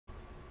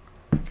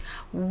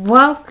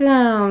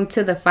Welcome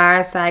to the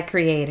Fireside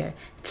Creator.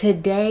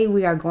 Today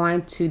we are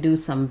going to do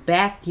some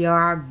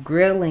backyard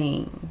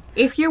grilling.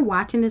 If you're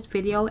watching this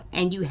video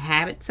and you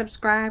haven't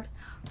subscribed,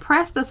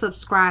 press the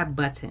subscribe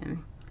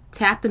button.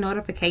 Tap the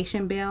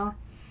notification bell.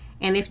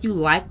 And if you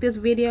like this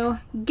video,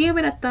 give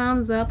it a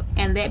thumbs up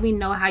and let me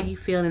know how you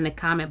feel in the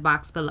comment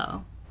box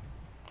below.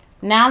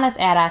 Now let's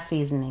add our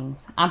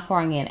seasonings. I'm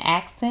pouring in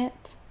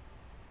accent,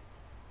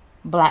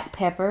 black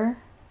pepper,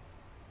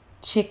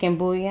 chicken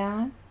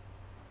bouillon,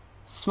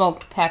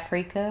 smoked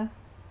paprika,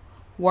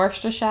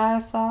 Worcestershire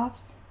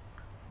sauce,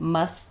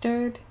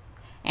 mustard,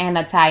 and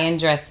Italian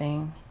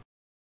dressing.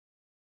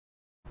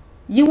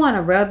 You want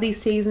to rub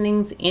these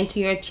seasonings into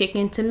your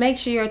chicken to make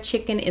sure your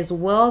chicken is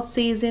well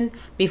seasoned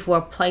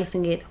before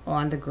placing it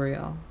on the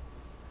grill.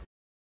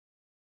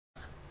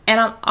 And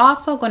I'm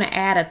also going to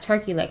add a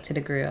turkey leg to the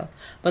grill,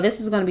 but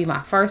this is going to be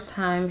my first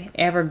time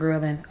ever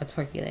grilling a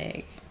turkey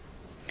leg.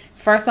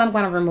 First, I'm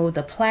going to remove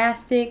the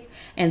plastic,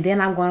 and then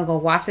I'm going to go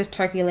wash this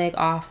turkey leg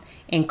off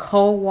in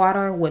cold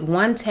water with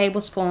 1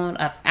 tablespoon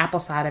of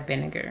apple cider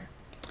vinegar.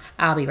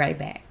 I'll be right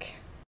back.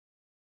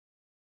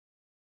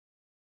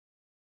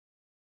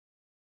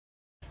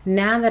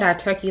 Now that our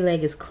turkey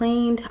leg is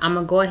cleaned, I'm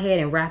going to go ahead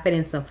and wrap it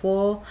in some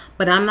foil,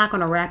 but I'm not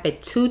going to wrap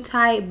it too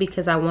tight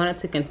because I want it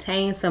to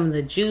contain some of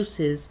the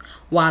juices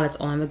while it's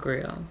on the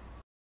grill.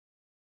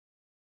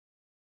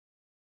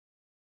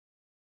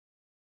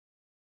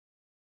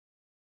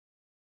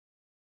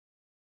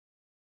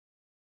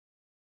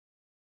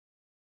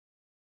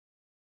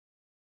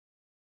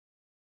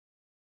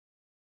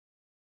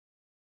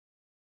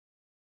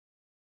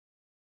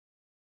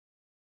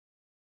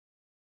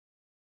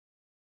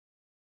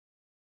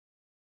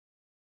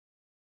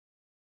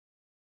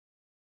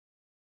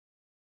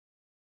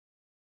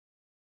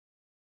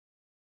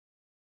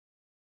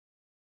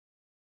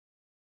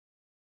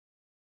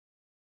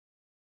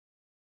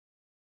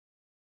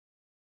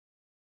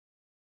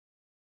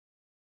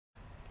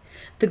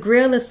 The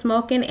grill is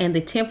smoking and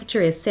the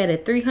temperature is set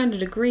at 300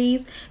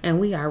 degrees, and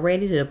we are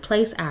ready to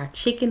place our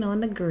chicken on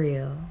the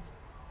grill.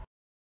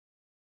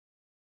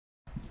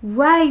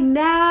 Right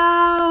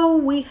now,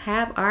 we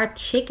have our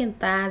chicken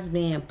thighs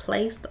being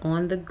placed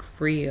on the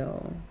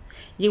grill.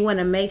 You want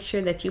to make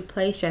sure that you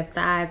place your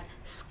thighs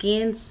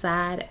skin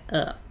side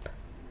up.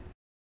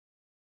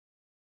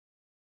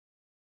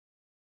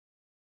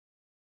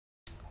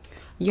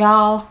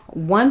 Y'all,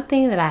 one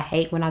thing that I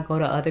hate when I go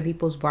to other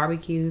people's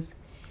barbecues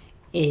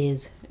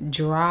is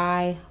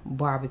dry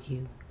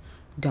barbecue.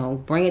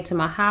 Don't bring it to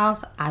my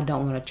house. I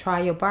don't want to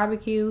try your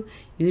barbecue.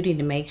 You need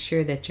to make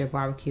sure that your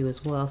barbecue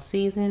is well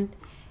seasoned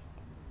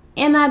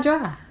and not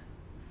dry.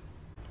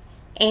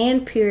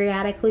 And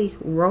periodically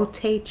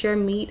rotate your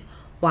meat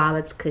while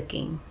it's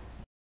cooking.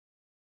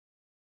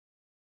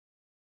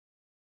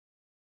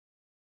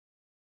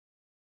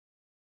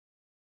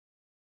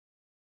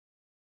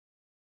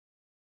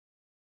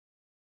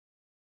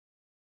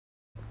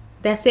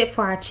 That's it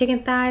for our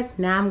chicken thighs.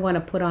 Now I'm going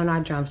to put on our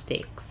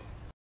drumsticks.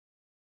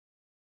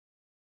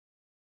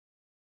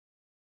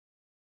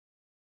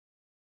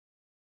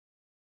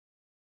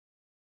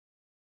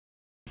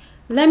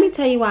 Let me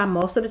tell you why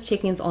most of the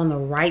chicken's on the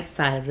right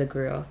side of the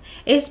grill.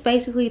 It's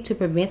basically to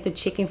prevent the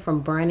chicken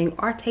from burning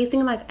or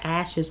tasting like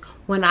ashes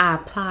when I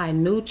apply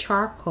new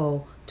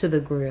charcoal to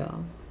the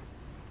grill.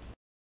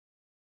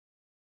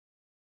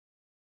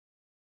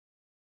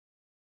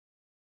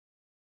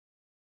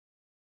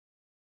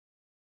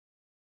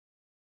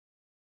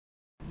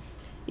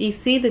 You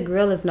see the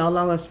grill is no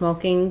longer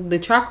smoking. The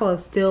charcoal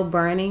is still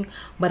burning,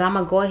 but I'm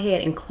going to go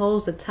ahead and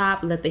close the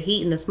top, let the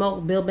heat and the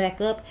smoke build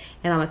back up,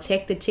 and I'm going to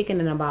check the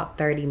chicken in about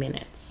 30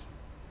 minutes.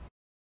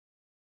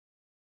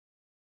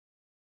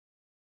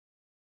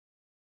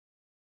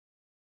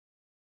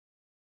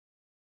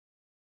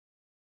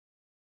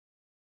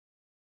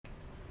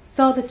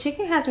 So the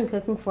chicken has been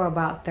cooking for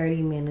about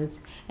 30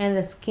 minutes and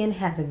the skin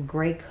has a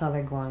gray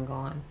color going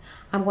on.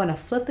 I'm going to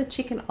flip the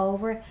chicken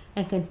over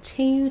and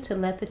continue to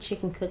let the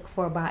chicken cook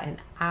for about an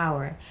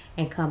hour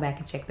and come back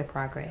and check the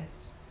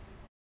progress.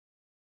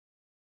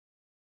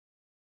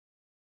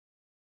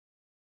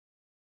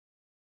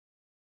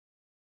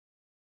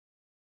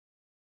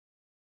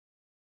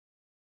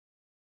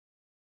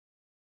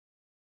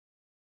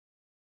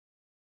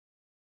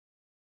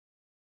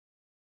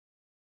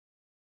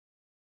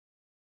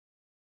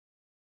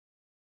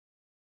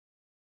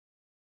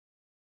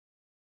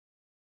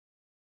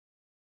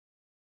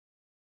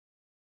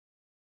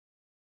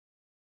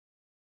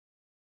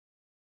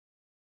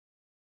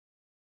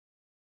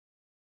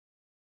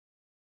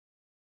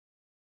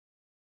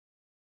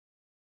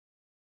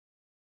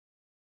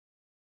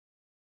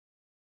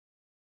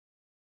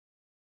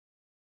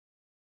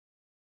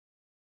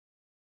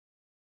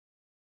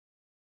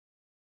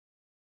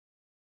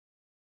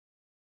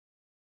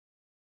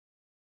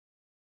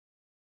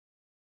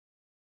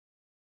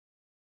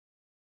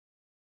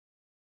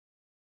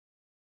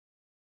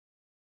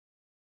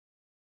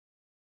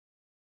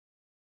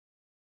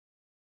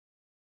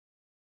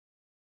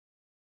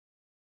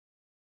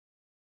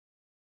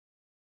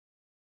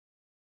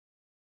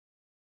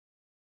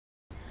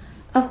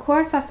 Of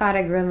course, I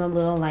started grilling a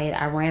little late.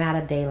 I ran out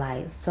of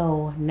daylight,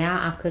 so now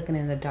I'm cooking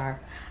in the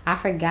dark. I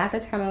forgot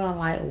to turn on the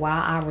light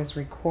while I was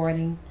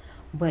recording,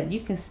 but you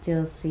can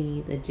still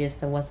see the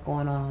gist of what's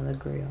going on the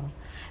grill.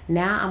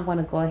 Now I'm going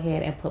to go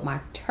ahead and put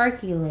my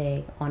turkey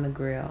leg on the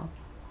grill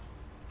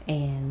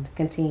and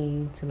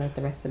continue to let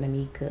the rest of the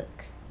meat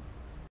cook.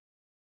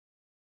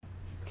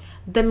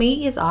 The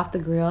meat is off the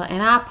grill,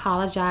 and I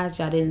apologize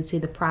y'all didn't see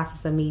the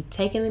process of me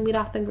taking the meat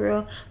off the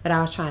grill, but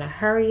I was trying to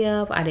hurry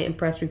up. I didn't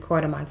press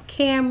record on my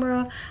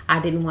camera. I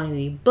didn't want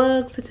any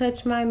bugs to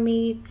touch my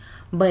meat.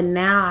 But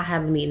now I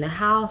have the meat in the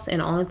house,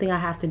 and the only thing I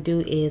have to do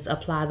is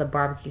apply the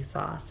barbecue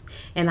sauce.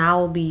 And I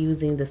will be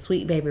using the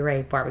Sweet Baby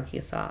Ray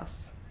barbecue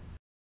sauce.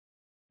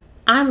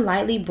 I'm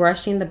lightly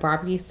brushing the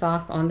barbecue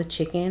sauce on the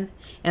chicken,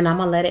 and I'm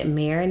gonna let it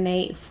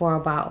marinate for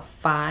about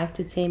 5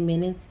 to 10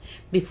 minutes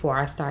before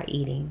I start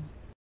eating.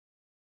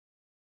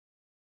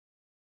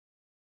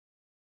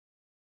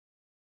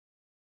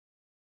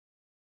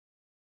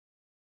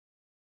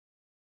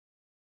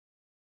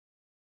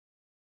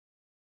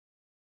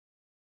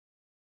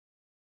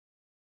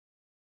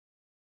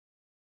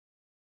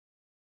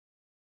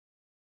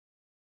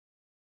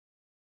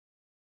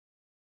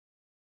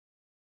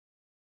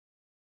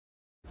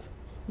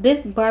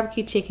 This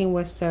barbecue chicken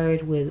was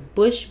served with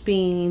bush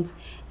beans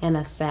and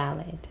a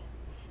salad.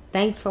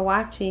 Thanks for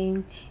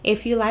watching.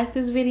 If you like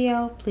this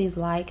video, please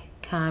like,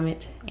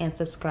 comment, and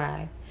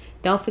subscribe.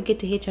 Don't forget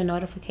to hit your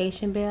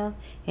notification bell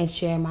and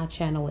share my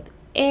channel with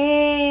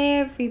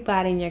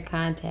everybody in your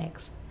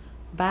contacts.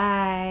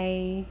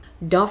 Bye.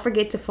 Don't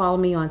forget to follow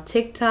me on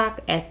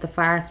TikTok at The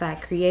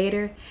Fireside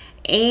Creator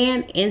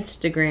and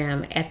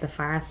Instagram at The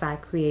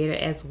Fireside Creator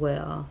as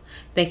well.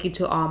 Thank you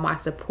to all my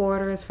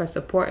supporters for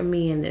supporting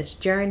me in this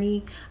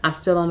journey. I'm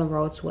still on the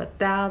road to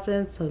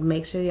 1,000, so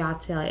make sure y'all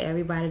tell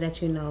everybody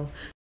that you know